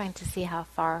just trying to see how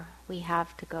far we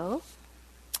have to go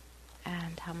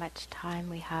and how much time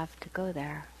we have to go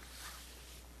there.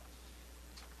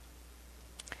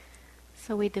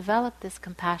 So we develop this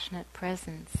compassionate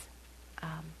presence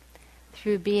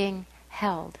through being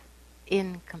held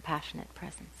in compassionate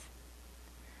presence.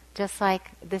 Just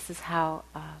like this is how,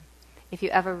 if you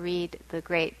ever read the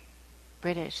great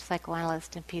British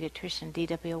psychoanalyst and pediatrician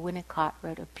D.W. Winnicott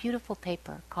wrote a beautiful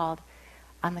paper called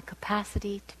On the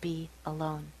Capacity to Be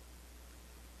Alone.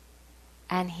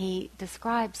 And he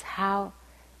describes how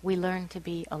we learn to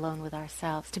be alone with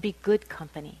ourselves, to be good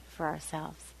company for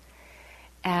ourselves,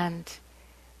 and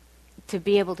to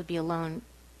be able to be alone,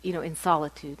 in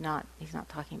solitude. He's not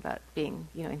talking about being,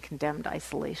 in condemned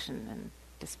isolation and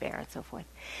despair and so forth.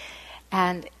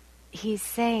 And he's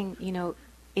saying,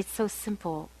 it's so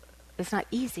simple. It's not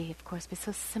easy, of course, but it's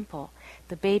so simple.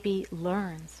 The baby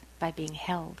learns by being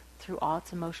held through all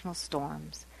its emotional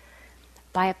storms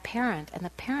by a parent, and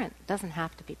the parent doesn't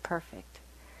have to be perfect.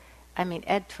 I mean,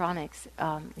 Ed Tronick's,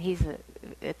 he's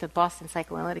at the Boston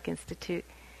Psychoanalytic Institute.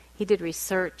 He did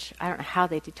research. I don't know how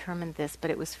they determined this,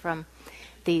 but it was from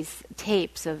these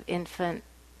tapes of infant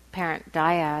parent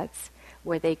dyads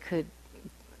where they could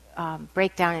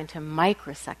break down into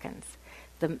microseconds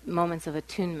the moments of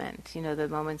attunement, the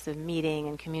moments of meeting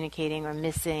and communicating or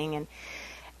missing.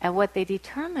 And what they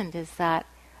determined is that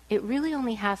it really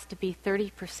only has to be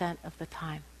 30% of the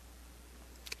time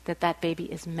that baby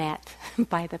is met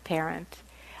by the parent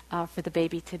for the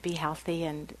baby to be healthy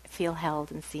and feel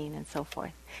held and seen and so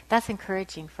forth. That's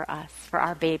encouraging for us, for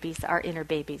our babies, our inner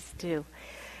babies too.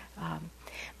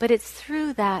 But it's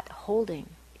through that holding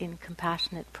in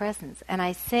compassionate presence. And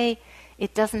I say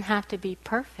it doesn't have to be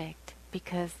perfect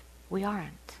because we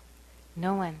aren't.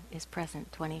 No one is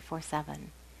present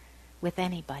 24/7 with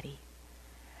anybody.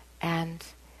 And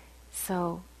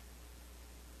so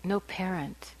no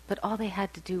parent, but all they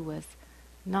had to do was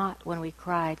not, when we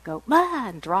cried, go, "Ah,"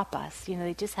 and drop us.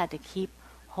 They just had to keep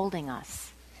holding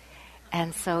us.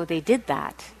 And so they did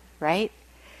that, right?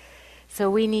 So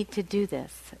we need to do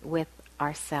this with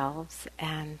ourselves,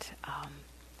 and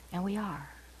we are.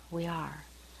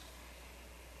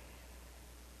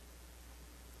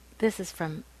 This is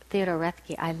from Theodore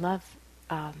Roethke. I love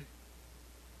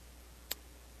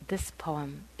this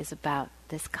poem is about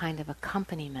this kind of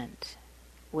accompaniment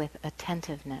with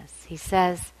attentiveness. He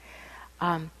says,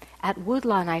 at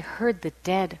Woodlawn I heard the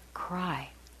dead cry.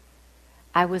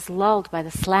 I was lulled by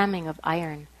the slamming of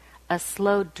iron, a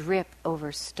slow drip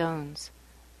over stones.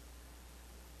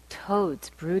 Toads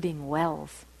brooding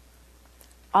wells.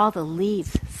 All the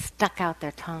leaves stuck out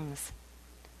their tongues.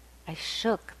 I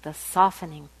shook the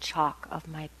softening chalk of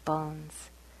my bones,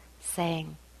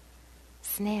 saying,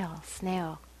 "Snail,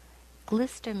 snail,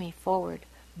 glister me forward.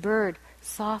 Bird,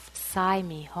 soft sigh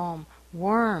me home.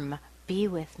 Worm, be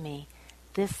with me.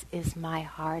 This is my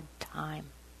hard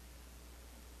time."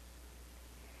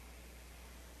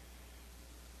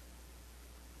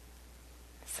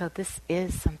 So this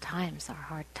is sometimes our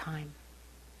hard time,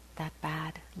 that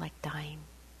bad, like dying.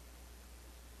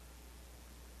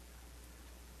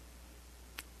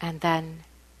 And then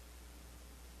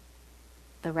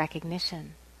the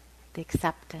recognition, the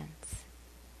acceptance,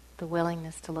 the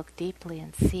willingness to look deeply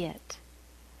and see it.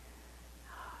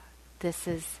 This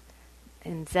is,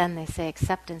 in Zen they say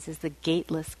acceptance is the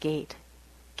gateless gate.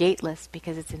 Gateless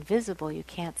because it's invisible, you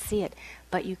can't see it,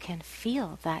 but you can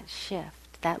feel that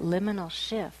shift, that liminal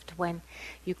shift. When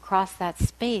you cross that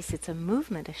space, it's a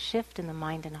movement, a shift in the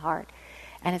mind and heart.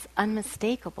 And it's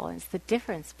unmistakable. It's the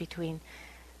difference between,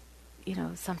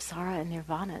 samsara and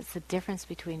nirvana. It's the difference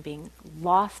between being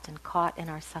lost and caught in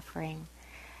our suffering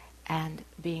and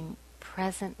being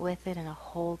present with it in a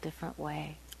whole different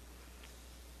way.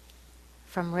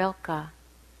 From Rilke,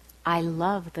 I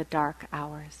love the dark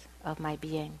hours of my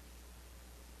being,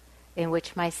 in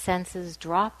which my senses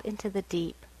drop into the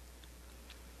deep.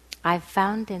 I've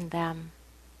found in them,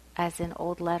 as in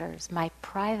old letters, my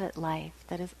private life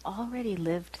that is already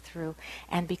lived through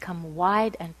and become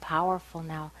wide and powerful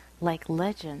now, like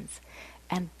legends.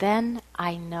 And then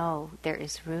I know there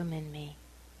is room in me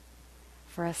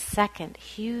for a second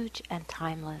huge and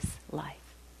timeless life.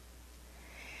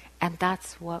 And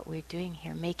that's what we're doing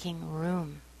here, making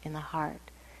room in the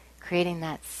heart, creating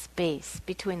that space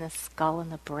between the skull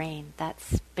and the brain, that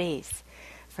space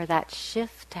for that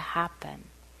shift to happen,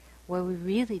 where we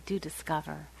really do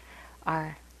discover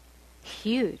our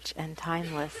huge and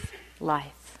timeless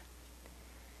life.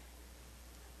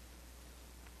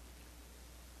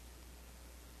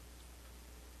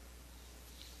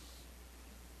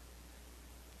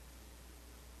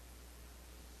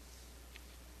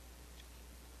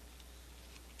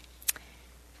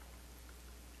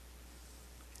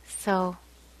 So,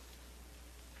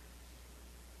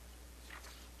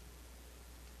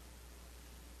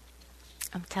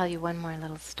 I'll tell you one more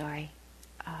little story.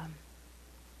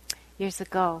 Years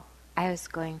ago, I was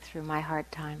going through my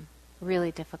hard time,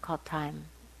 really difficult time,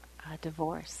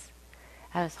 divorce.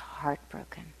 I was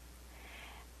heartbroken.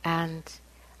 And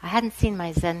I hadn't seen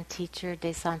my Zen teacher,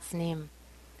 Descent Nim,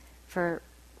 for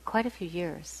quite a few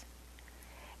years.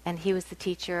 And he was the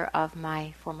teacher of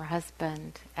my former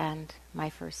husband and my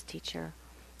first teacher.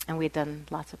 And we'd done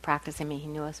lots of practice. I mean, he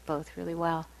knew us both really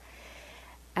well.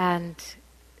 And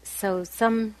so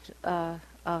some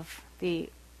of the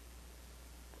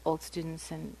old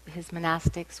students and his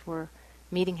monastics were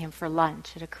meeting him for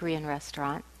lunch at a Korean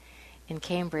restaurant in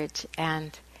Cambridge.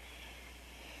 And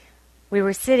we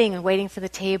were sitting and waiting for the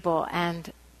table,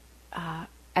 and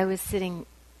I was sitting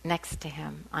next to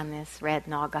him on this red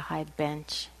Naugahyde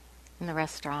bench in the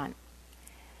restaurant.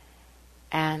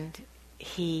 And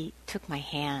he took my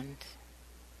hand,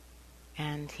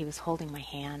 and he was holding my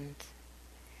hand,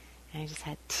 and I just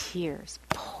had tears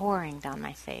pouring down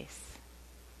my face.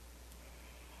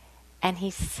 And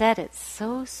he said it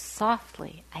so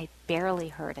softly, I barely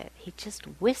heard it. He just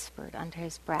whispered under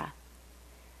his breath,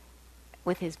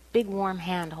 with his big warm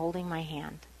hand holding my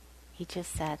hand. He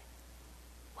just said,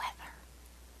 weather.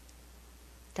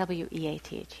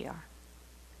 W-E-A-T-H-E-R.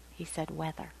 He said,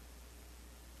 weather.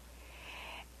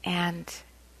 And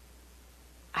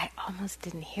I almost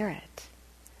didn't hear it.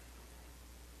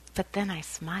 But then I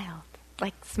smiled,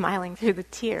 like smiling through the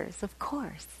tears. Of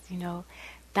course,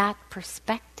 that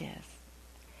perspective,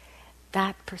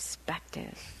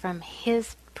 from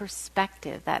his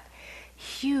perspective, that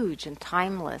huge and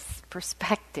timeless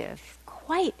perspective,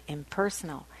 quite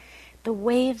impersonal, the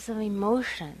waves of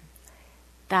emotion,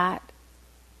 that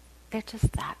they're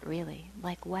just that really,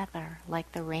 like weather,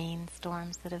 like the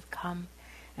rainstorms that have come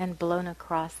and blown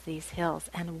across these hills.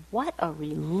 And what a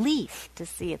relief to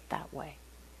see it that way.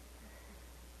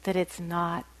 That it's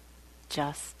not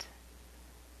just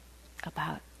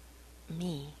about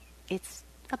me. It's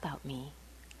about me.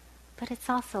 But it's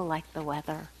also like the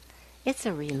weather. It's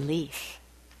a relief.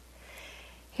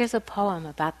 Here's a poem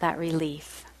about that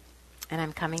relief. And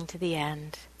I'm coming to the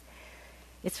end.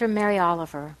 It's from Mary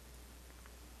Oliver.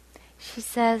 She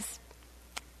says,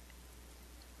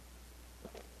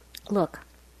 look,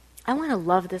 I want to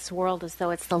love this world as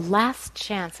though it's the last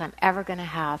chance I'm ever going to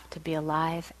have to be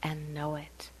alive and know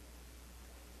it.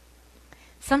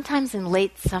 Sometimes in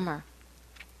late summer,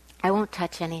 I won't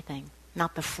touch anything.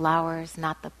 Not the flowers,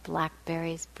 not the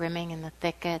blackberries brimming in the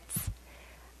thickets.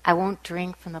 I won't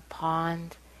drink from the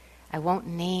pond. I won't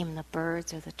name the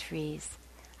birds or the trees.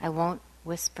 I won't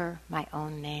whisper my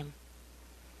own name.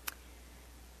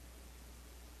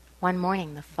 One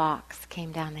morning the fox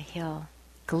came down the hill,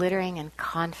 glittering and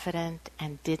confident,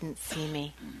 and didn't see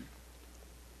me.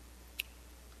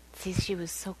 See, she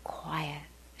was so quiet.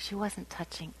 She wasn't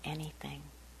touching anything.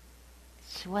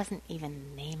 She wasn't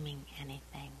even naming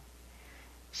anything.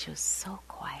 She was so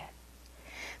quiet.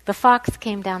 The fox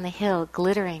came down the hill,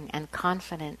 glittering and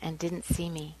confident, and didn't see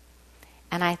me.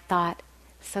 And I thought,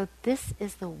 so this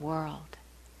is the world.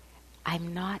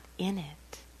 I'm not in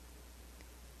it.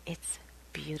 It's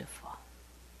beautiful.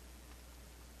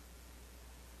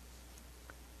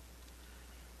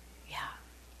 Yeah.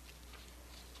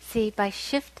 See, by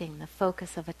shifting the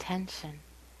focus of attention,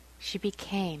 she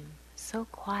became so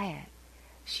quiet.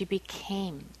 She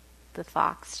became the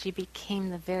fox. She became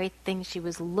the very thing she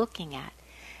was looking at.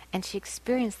 And she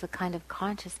experienced the kind of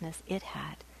consciousness it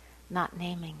had, not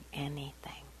naming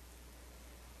anything.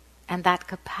 And that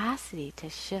capacity to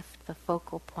shift the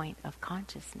focal point of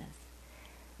consciousness,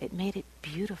 it made it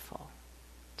beautiful,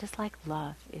 just like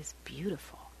love is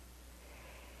beautiful.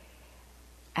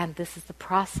 And this is the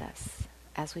process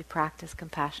as we practice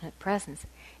compassionate presence.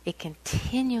 It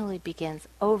continually begins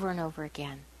over and over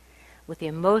again with the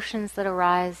emotions that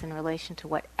arise in relation to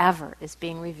whatever is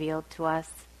being revealed to us.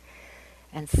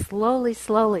 And slowly,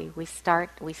 slowly, we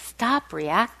stop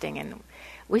reacting, and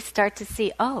we start to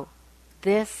see, oh,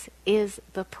 this is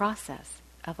the process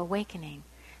of awakening,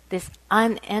 this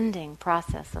unending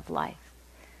process of life.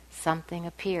 Something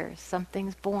appears,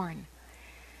 something's born,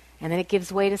 and then it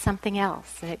gives way to something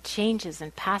else, and it changes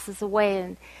and passes away,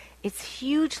 and it's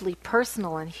hugely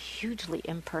personal and hugely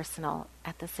impersonal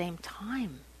at the same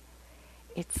time.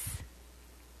 It's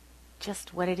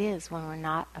just what it is when we're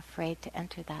not afraid to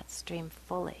enter that stream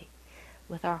fully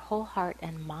with our whole heart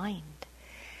and mind.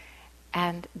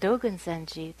 And Dogen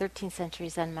Zenji, 13th century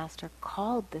Zen master,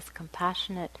 called this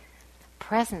compassionate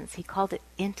presence, he called it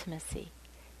intimacy.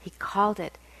 He called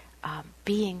it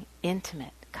being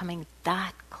intimate, coming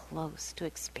that close to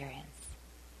experience.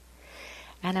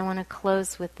 And I want to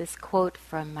close with this quote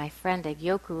from my friend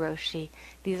Egyoku Roshi.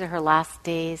 These are her last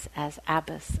days as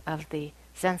abbess of the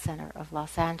Zen Center of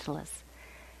Los Angeles.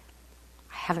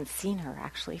 I haven't seen her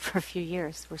actually for a few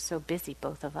years. We're so busy,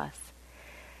 both of us.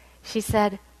 She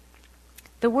said,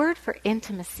 the word for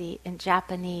intimacy in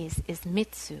Japanese is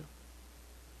mitsu,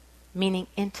 meaning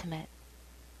intimate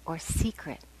or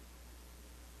secret.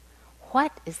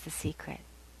 what is the secret?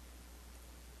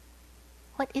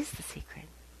 What is the secret?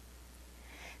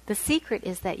 The secret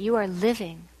is that you are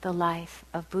living the life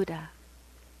of Buddha.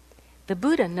 The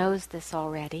Buddha knows this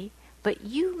already, but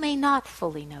you may not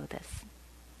fully know this.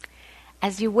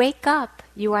 As you wake up,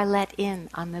 you are let in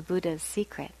on the Buddha's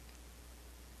secret.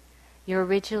 Your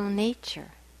original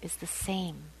nature is the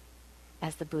same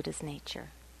as the Buddha's nature.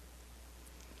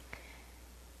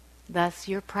 Thus,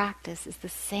 your practice is the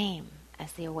same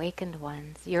as the awakened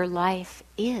ones. Your life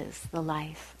is the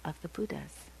life of the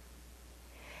Buddhas.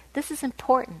 This is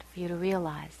important for you to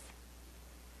realize.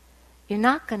 You're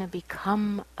not going to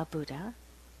become a Buddha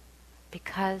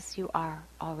because you are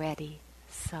already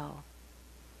so.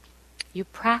 You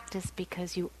practice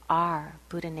because you are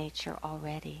Buddha nature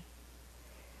already.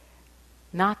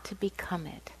 Not to become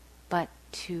it, but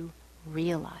to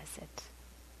realize it.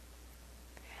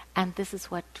 And this is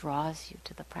what draws you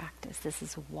to the practice. This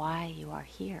is why you are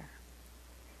here.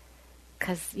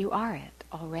 Because you are it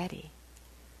already.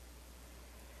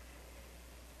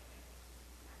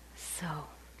 So,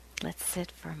 let's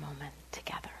sit for a moment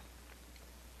together.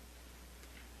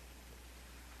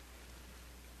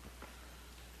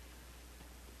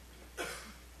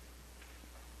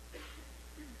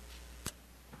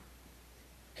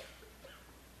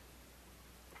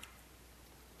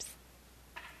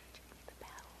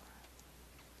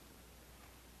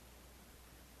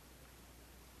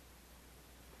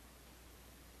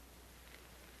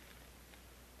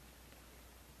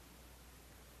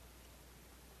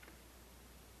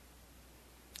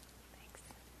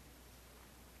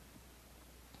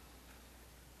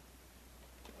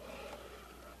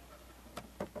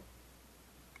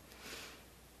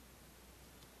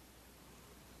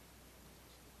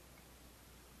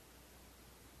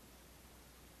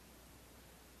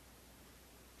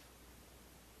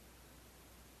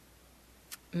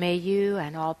 May you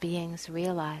and all beings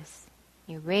realize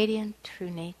your radiant true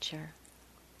nature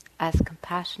as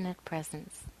compassionate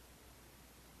presence.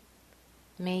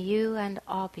 May you and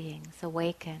all beings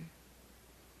awaken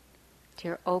to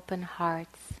your open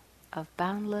hearts of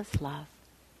boundless love.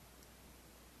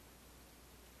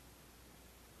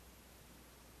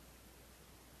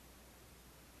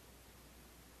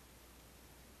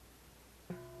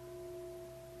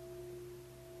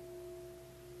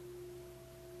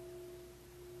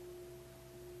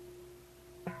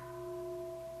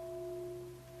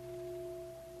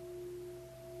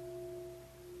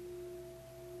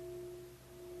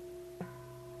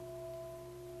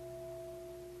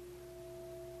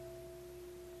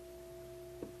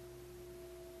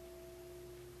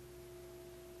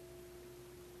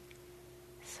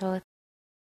 So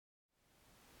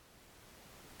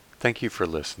Thank you for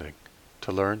listening.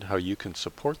 To learn how you can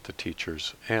support the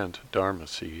teachers and Dharma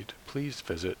Seed, please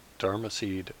visit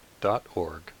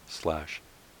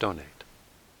dharmaseed.org/donate.